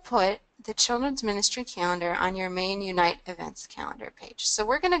that will put the Children's Ministry calendar on your main Unite Events calendar page. So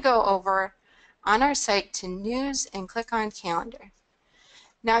we're going to go over on our site to News and click on Calendar.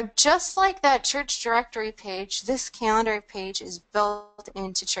 Now, just like that church directory page, this calendar page is built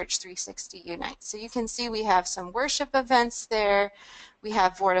into Church360 Unite. So you can see we have some worship events there, we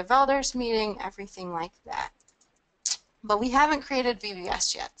have Board of Elders meeting, everything like that. But we haven't created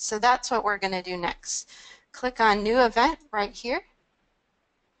VBS yet, so that's what we're going to do next. Click on New Event right here.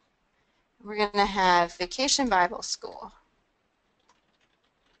 We're going to have Vacation Bible School.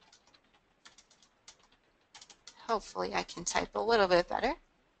 Hopefully I can type a little bit better.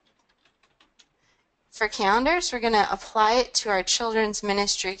 For calendars, we're going to apply it to our children's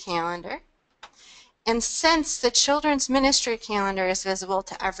ministry calendar. And since the children's ministry calendar is visible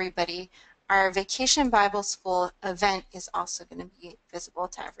to everybody, our Vacation Bible School event is also going to be visible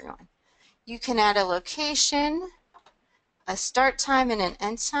to everyone. You can add a location, a start time, and an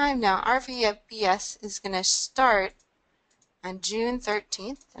end time. Now our VBS is going to start on June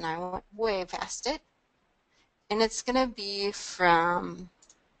 13th, and I went way past it. And it's going to be from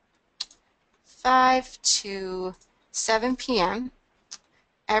 5 to 7 p.m.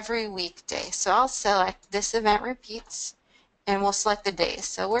 every weekday. So I'll select this event repeats, and we'll select the days.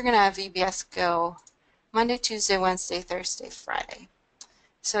 So we're going to have VBS go Monday, Tuesday, Wednesday, Thursday, Friday.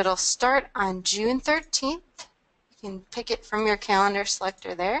 So it'll start on June 13th. You can pick it from your calendar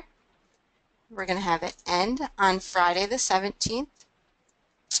selector there. We're going to have it end on Friday the 17th.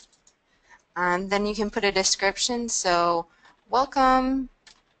 Then you can put a description. So welcome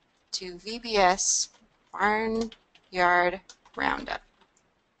to VBS Barnyard Roundup.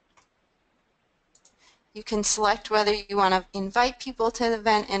 You can select whether you want to invite people to the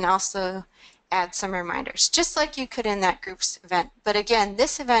event and also add some reminders, just like you could in that groups event. But again,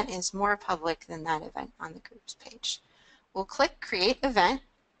 this event is more public than that event on the groups page. We'll click Create Event.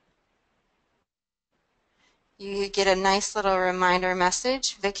 You get a nice little reminder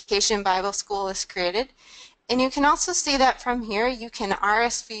message. Vacation Bible School is created. And you can also see that from here, you can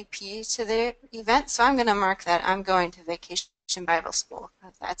RSVP to the event. So I'm going to mark that I'm going to Vacation Bible School.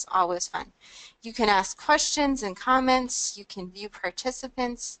 That's always fun. You can ask questions and comments. You can view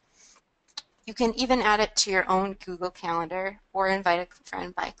participants. You can even add it to your own Google Calendar or invite a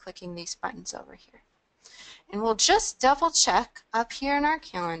friend by clicking these buttons over here. And we'll just double check up here in our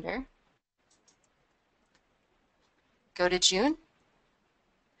calendar. Go to June.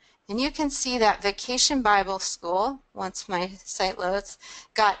 And you can see that Vacation Bible School, once my site loads,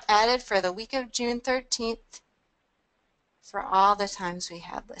 got added for the week of June 13th for all the times we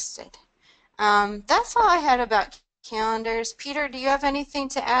had listed. That's all I had about calendars. Peter, do you have anything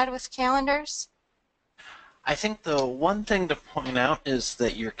to add with calendars? I think the one thing to point out is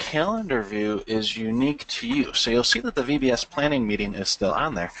that your calendar view is unique to you. So you'll see that the VBS planning meeting is still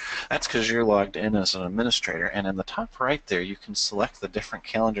on there. That's because you're logged in as an administrator. And in the top right there, you can select the different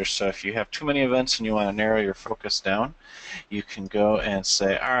calendars. So if you have too many events and you want to narrow your focus down, you can go and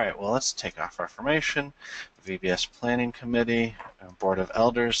say, all right, well, let's take off Reformation, VBS Planning Committee, Board of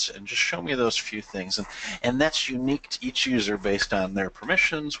Elders, and just show me those few things. And that's unique to each user based on their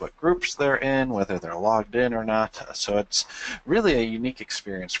permissions, what groups they're in, whether they're logged in or not. So it's really a unique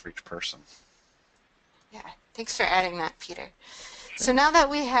experience for each person. Yeah, thanks for adding that, Peter. Sure. So now that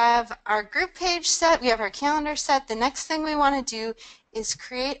we have our group page set, we have our calendar set, the next thing we want to do is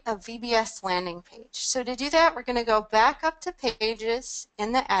create a VBS landing page. So to do that, we're going to go back up to Pages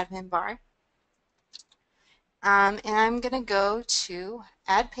in the admin bar. And I'm going to go to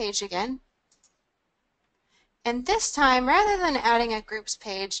Add Page again. And this time, rather than adding a groups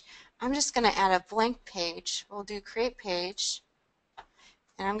page, I'm just going to add a blank page. We'll do Create Page.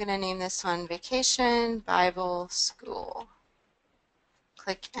 And I'm going to name this one Vacation Bible School.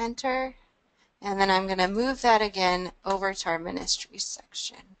 Click Enter. And then I'm going to move that again over to our Ministries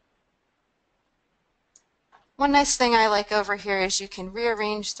section. One nice thing I like over here is you can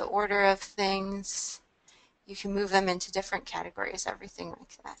rearrange the order of things. You can move them into different categories, everything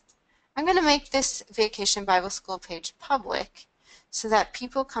like that. I'm going to make this Vacation Bible School page public so that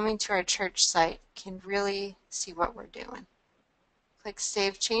people coming to our church site can really see what we're doing. Click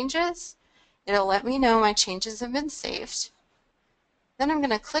Save Changes. It'll let me know my changes have been saved. Then I'm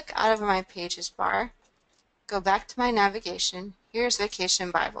going to click out of my Pages bar, go back to my navigation. Here's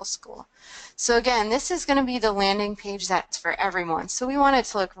Vacation Bible School. So again, this is going to be the landing page that's for everyone. So we want it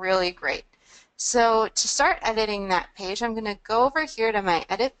to look really great. So to start editing that page, I'm going to go over here to my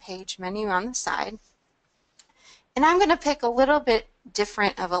Edit Page menu on the side. And I'm going to pick a little bit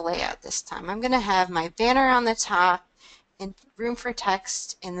different of a layout this time. I'm going to have my banner on the top and room for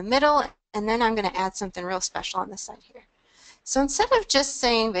text in the middle, and then I'm going to add something real special on the side here. So instead of just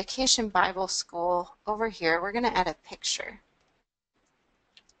saying Vacation Bible School, over here we're going to add a picture.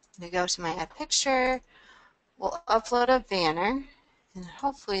 I'm going to go to my Add Picture. We'll upload a banner. And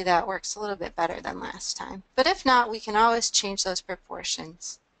hopefully that works a little bit better than last time. But if not, we can always change those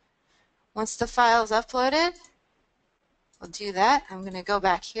proportions. Once the file is uploaded, we'll do that. I'm going to go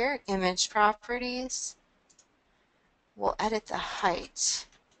back here, Image Properties. We'll edit the height.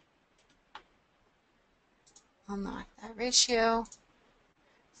 Unlock that ratio.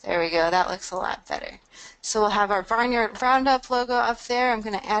 There we go. That looks a lot better. So we'll have our Barnyard Roundup logo up there. I'm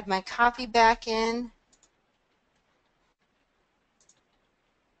going to add my copy back in.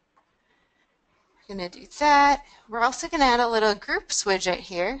 Going to do that. We're also going to add a little groups widget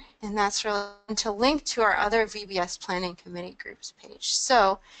here, and that's to link to our other VBS Planning Committee groups page.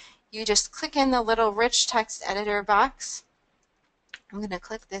 So you just click in the little rich text editor box, I'm going to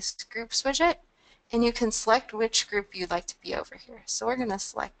click this groups widget, and you can select which group you'd like to be over here. So we're going to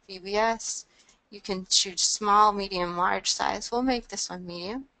select VBS. You can choose small, medium, large size. We'll make this one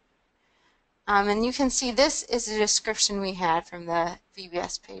medium. And you can see this is the description we had from the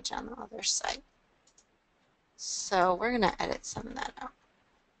VBS page on the other site. So we're going to edit some of that out.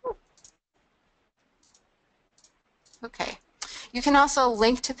 Okay. You can also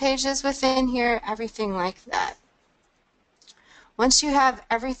link to pages within here, everything like that. Once you have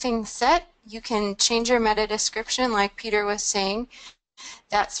everything set, you can change your meta description like Peter was saying.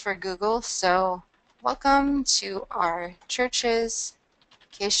 That's for Google. So welcome to our church's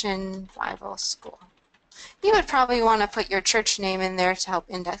Vacation Bible School. You would probably want to put your church name in there to help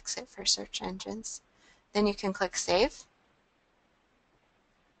index it for search engines. Then you can click Save.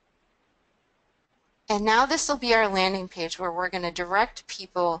 And now this will be our landing page where we're going to direct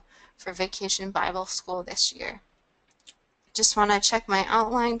people for Vacation Bible School this year. Just want to check my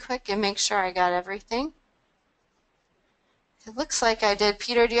outline quick and make sure I got everything. It looks like I did.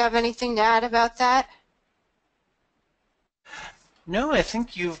 Peter, do you have anything to add about that? No, I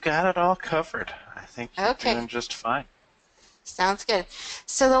think you've got it all covered. I think you're doing just fine. Sounds good.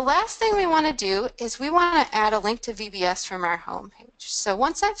 So the last thing we want to do is we want to add a link to VBS from our home page. So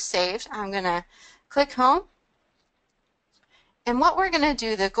once I've saved, I'm going to click Home. And what we're going to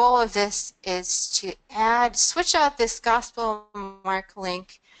do, the goal of this is to switch out this Gospel Mark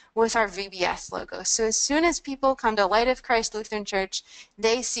link with our VBS logo. So as soon as people come to Light of Christ Lutheran Church,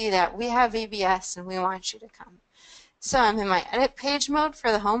 they see that we have VBS and we want you to come. So I'm in my edit page mode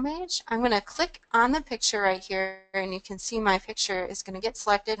for the home page. I'm going to click on the picture right here, and you can see my picture is going to get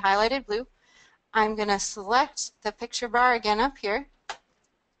selected, highlighted blue. I'm going to select the picture bar again up here.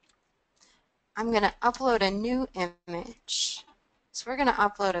 I'm going to upload a new image. So we're going to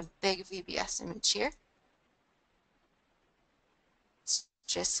upload a big VBS image here. It's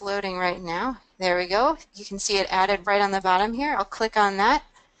just loading right now. There we go. You can see it added right on the bottom here. I'll click on that,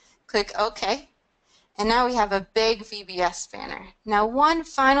 click OK. And now we have a big VBS banner. Now one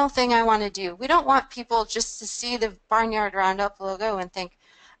final thing I want to do. We don't want people just to see the Barnyard Roundup logo and think,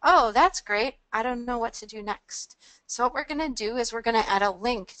 oh, that's great. I don't know what to do next. So what we're going to do is we're going to add a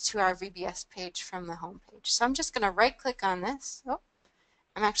link to our VBS page from the home page. So I'm just going to right click on this. Oh,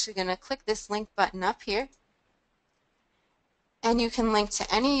 I'm actually going to click this link button up here. And you can link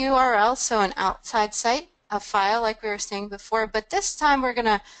to any URL, so an outside site, a file like we were saying before, but this time we're going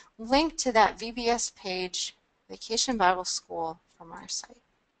to link to that VBS page, Vacation Bible School, from our site.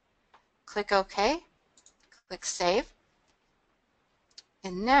 Click OK, click Save,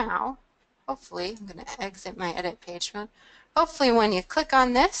 and now, hopefully, I'm going to exit my edit page mode. Hopefully when you click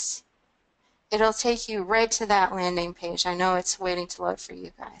on this, it'll take you right to that landing page. I know it's waiting to load for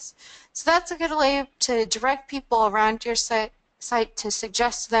you guys. So that's a good way to direct people around your site to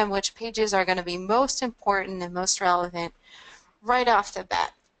suggest to them which pages are going to be most important and most relevant right off the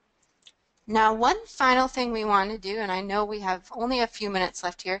bat. Now, one final thing we want to do, and I know we have only a few minutes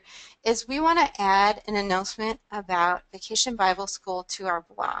left here, is we want to add an announcement about Vacation Bible School to our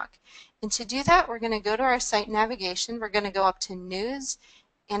blog. And to do that, we're going to go to our site navigation. We're going to go up to News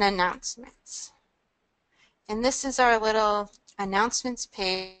and Announcements. And this is our little announcements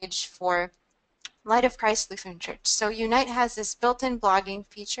page for Light of Christ Lutheran Church. So Unite has this built-in blogging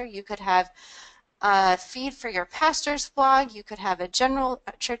feature. You could have a feed for your pastor's blog. You could have a general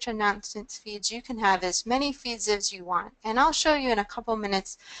church announcements feeds. You can have as many feeds as you want. And I'll show you in a couple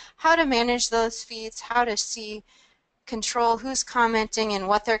minutes how to manage those feeds, how to control who's commenting and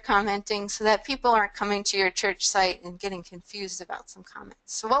what they're commenting so that people aren't coming to your church site and getting confused about some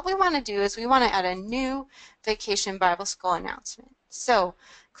comments. So what we want to do is we want to add a new Vacation Bible School announcement. So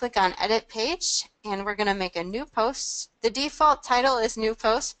click on Edit Page, and we're going to make a new post. The default title is New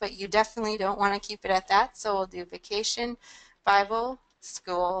Post, but you definitely don't want to keep it at that, so we'll do Vacation Bible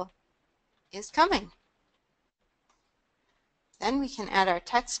School is coming. Then we can add our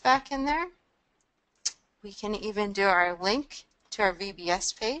text back in there. We can even do our link to our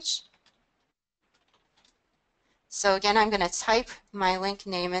VBS page. So again, I'm going to type my link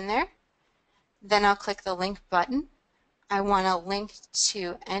name in there. Then I'll click the link button. I want to link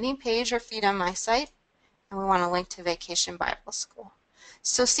to any page or feed on my site, and we want to link to Vacation Bible School.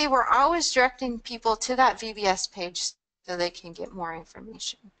 So see, we're always directing people to that VBS page so they can get more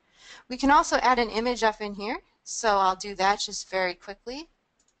information. We can also add an image up in here, so I'll do that just very quickly.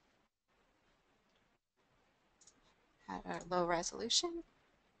 At our low resolution.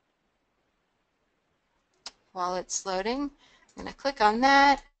 While it's loading, I'm going to click on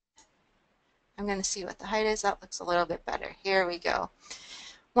that. I'm going to see what the height is. That looks a little bit better. Here we go.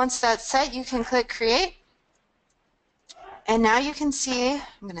 Once that's set, you can click Create. And now you can see, I'm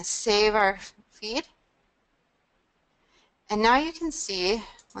going to save our feed. And now you can see,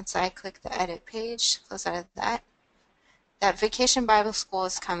 once I click the edit page, close out of that, that Vacation Bible School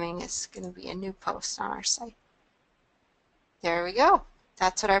is coming. It's going to be a new post on our site. There we go.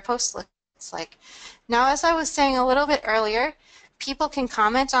 That's what our post looks like. Now, as I was saying a little bit earlier, people can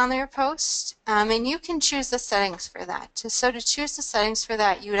comment on their post, and you can choose the settings for that. So to choose the settings for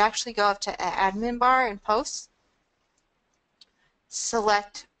that, you would actually go up to admin bar and posts,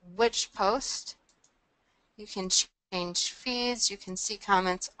 select which post. You can change feeds, you can see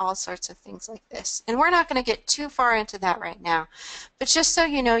comments, all sorts of things like this. And we're not going to get too far into that right now, but just so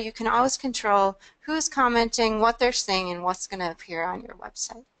you know, you can always control who's commenting, what they're saying, and what's going to appear on your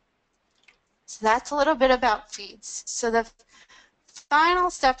website. So that's a little bit about feeds. So the final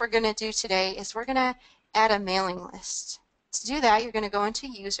step we're going to do today is we're going to add a mailing list. To do that, you're going to go into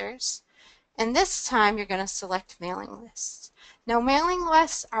users, and this time you're going to select mailing lists. Now, mailing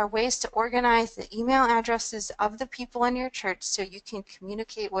lists are ways to organize the email addresses of the people in your church so you can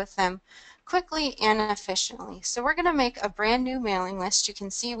communicate with them quickly and efficiently. So we're going to make a brand new mailing list. You can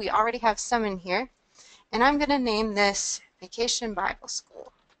see we already have some in here, and I'm going to name this Vacation Bible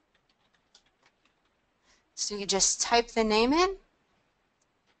School. So you just type the name in,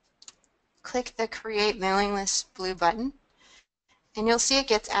 click the Create Mailing List blue button, and you'll see it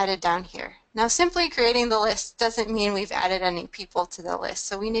gets added down here. Now, simply creating the list doesn't mean we've added any people to the list,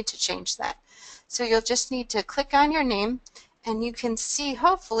 so we need to change that. So you'll just need to click on your name, and you can see,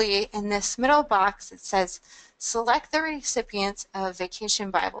 hopefully, in this middle box, it says, select the recipients of Vacation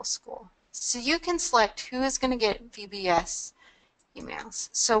Bible School. So you can select who is going to get VBS emails.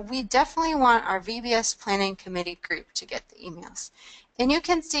 So we definitely want our VBS Planning Committee group to get the emails. And you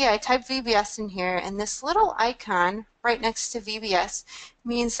can see I typed VBS in here, and this little icon right next to VBS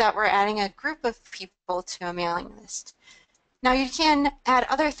means that we're adding a group of people to a mailing list. Now, you can add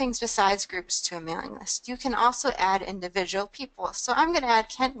other things besides groups to a mailing list. You can also add individual people. So I'm going to add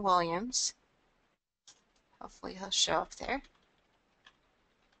Kent Williams. Hopefully he'll show up there.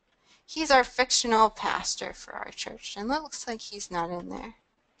 He's our fictional pastor for our church, and it looks like he's not in there.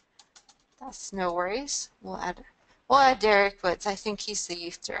 That's no worries. We'll add Derek Woods. I think he's the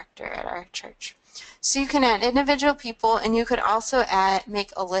youth director at our church. So you can add individual people, and you could also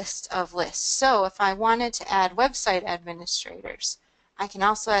make a list of lists. So if I wanted to add website administrators, I can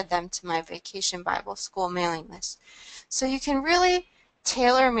also add them to my Vacation Bible School mailing list. So you can really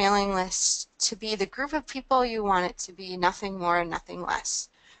tailor mailing lists to be the group of people you want it to be, nothing more and nothing less.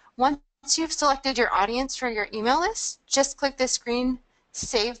 Once you've selected your audience for your email list, just click this green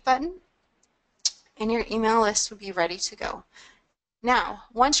Save button, and your email list will be ready to go. Now,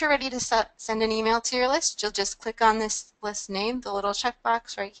 once you're ready to send an email to your list, you'll just click on this list name, the little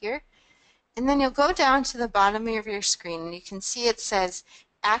checkbox right here, and then you'll go down to the bottom of your screen, and you can see it says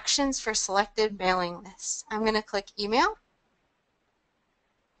Actions for Selected Mailing Lists. I'm going to click Email,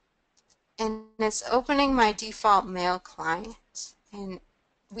 and it's opening my default mail client, and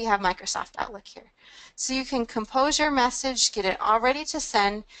we have Microsoft Outlook here. So you can compose your message, get it all ready to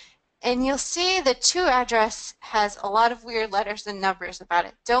send, and you'll see the to address has a lot of weird letters and numbers about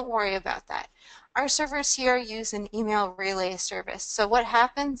it. Don't worry about that. Our servers here use an email relay service. So what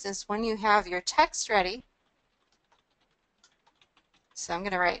happens is when you have your text ready, so I'm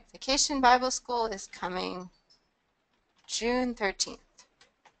going to write Vacation Bible School is coming June 13th.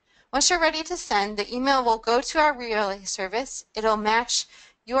 Once you're ready to send, the email will go to our relay service. It'll match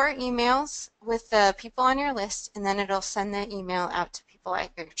your emails with the people on your list, and then it'll send the email out to people at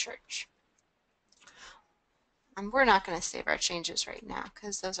your church. We're not going to save our changes right now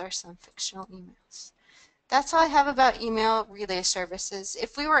because those are some fictional emails. That's all I have about email relay services.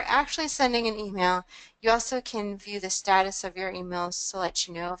 If we were actually sending an email, you also can view the status of your emails to let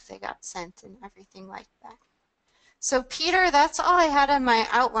you know if they got sent and everything like that. So Peter, that's all I had on my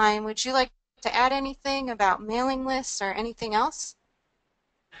outline. Would you like to add anything about mailing lists or anything else?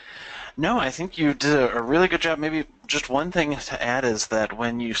 No, I think you did a really good job. Maybe just one thing to add is that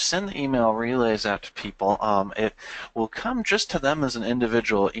when you send the email relays out to people, it will come just to them as an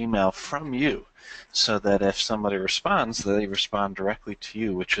individual email from you, so that if somebody responds, they respond directly to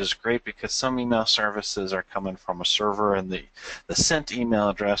you, which is great because some email services are coming from a server, and the sent email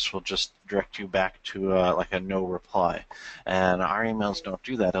address will just direct you back to like a no reply. And our emails don't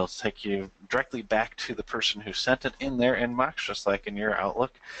do that. It'll take you directly back to the person who sent it in their inbox, just like in your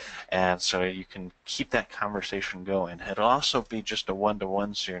Outlook. And so you can keep that conversation going. It'll also be just a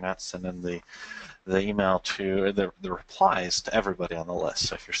one-to-one, so you're not sending the email to the replies to everybody on the list.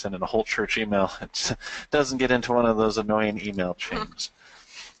 So if you're sending a whole church email, it doesn't get into one of those annoying email chains.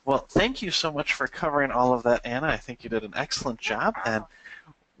 Well, thank you so much for covering all of that, Anna. I think you did an excellent No job, and problem.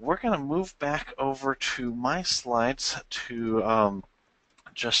 we're going to move back over to my slides to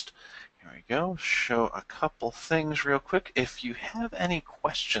just, here we go, show a couple things real quick. If you have any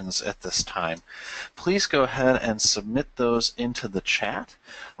questions at this time, please go ahead and submit those into the chat.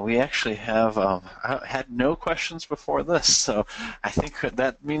 We actually have I had no questions before this, so I think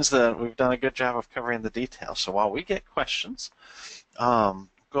that means that we've done a good job of covering the details. So while we get questions, go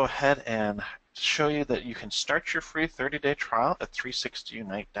ahead and show you that you can start your free 30-day trial at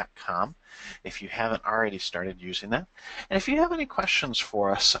 360unite.com if you haven't already started using that. And if you have any questions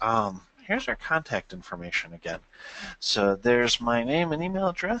for us, here's our contact information again. So there's my name and email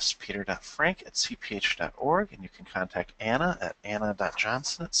address, peter.frank@cph.org, and you can contact Anna at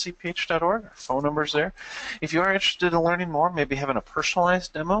anna.johnson@cph.org. Our phone number's there. If you are interested in learning more, maybe having a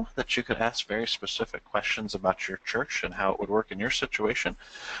personalized demo that you could ask very specific questions about your church and how it would work in your situation,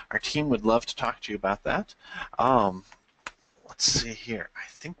 our team would love to talk to you about that. Um, let's see here. I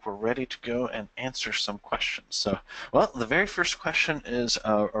think we're ready to go and answer some questions. So, well, the very first question is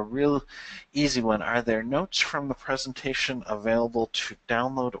a real easy one. Are there notes from the presentation available to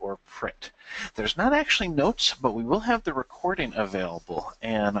download or print? There's not actually notes, but we will have the recording available,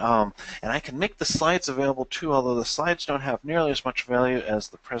 and I can make the slides available too. Although the slides don't have nearly as much value as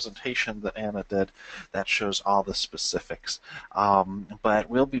the presentation that Anna did, that shows all the specifics. But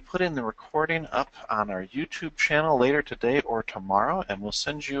we'll be putting the recording up on our YouTube channel later today or tomorrow, and we'll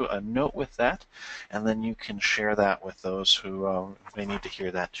send you a note with that, and then you can share that with those who may need to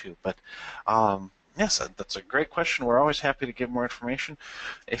hear that too. But yes, that's a great question. We're always happy to give more information.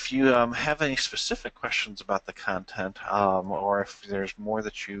 If you have any specific questions about the content, or if there's more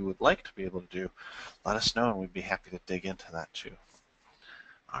that you would like to be able to do, let us know, and we'd be happy to dig into that too.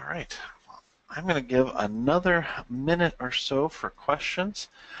 All right. I'm going to give another minute or so for questions.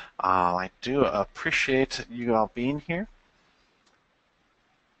 I do appreciate you all being here.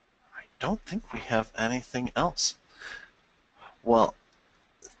 I don't think we have anything else. Well,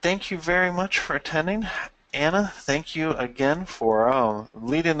 thank you very much for attending. Anna, thank you again for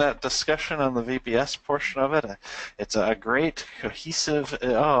leading that discussion on the VBS portion of it. It's a great, cohesive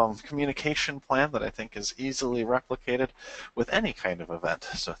communication plan that I think is easily replicated with any kind of event.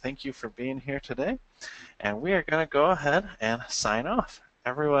 So thank you for being here today. And we are going to go ahead and sign off.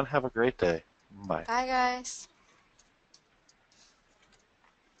 Everyone have a great day. Bye. Bye, guys.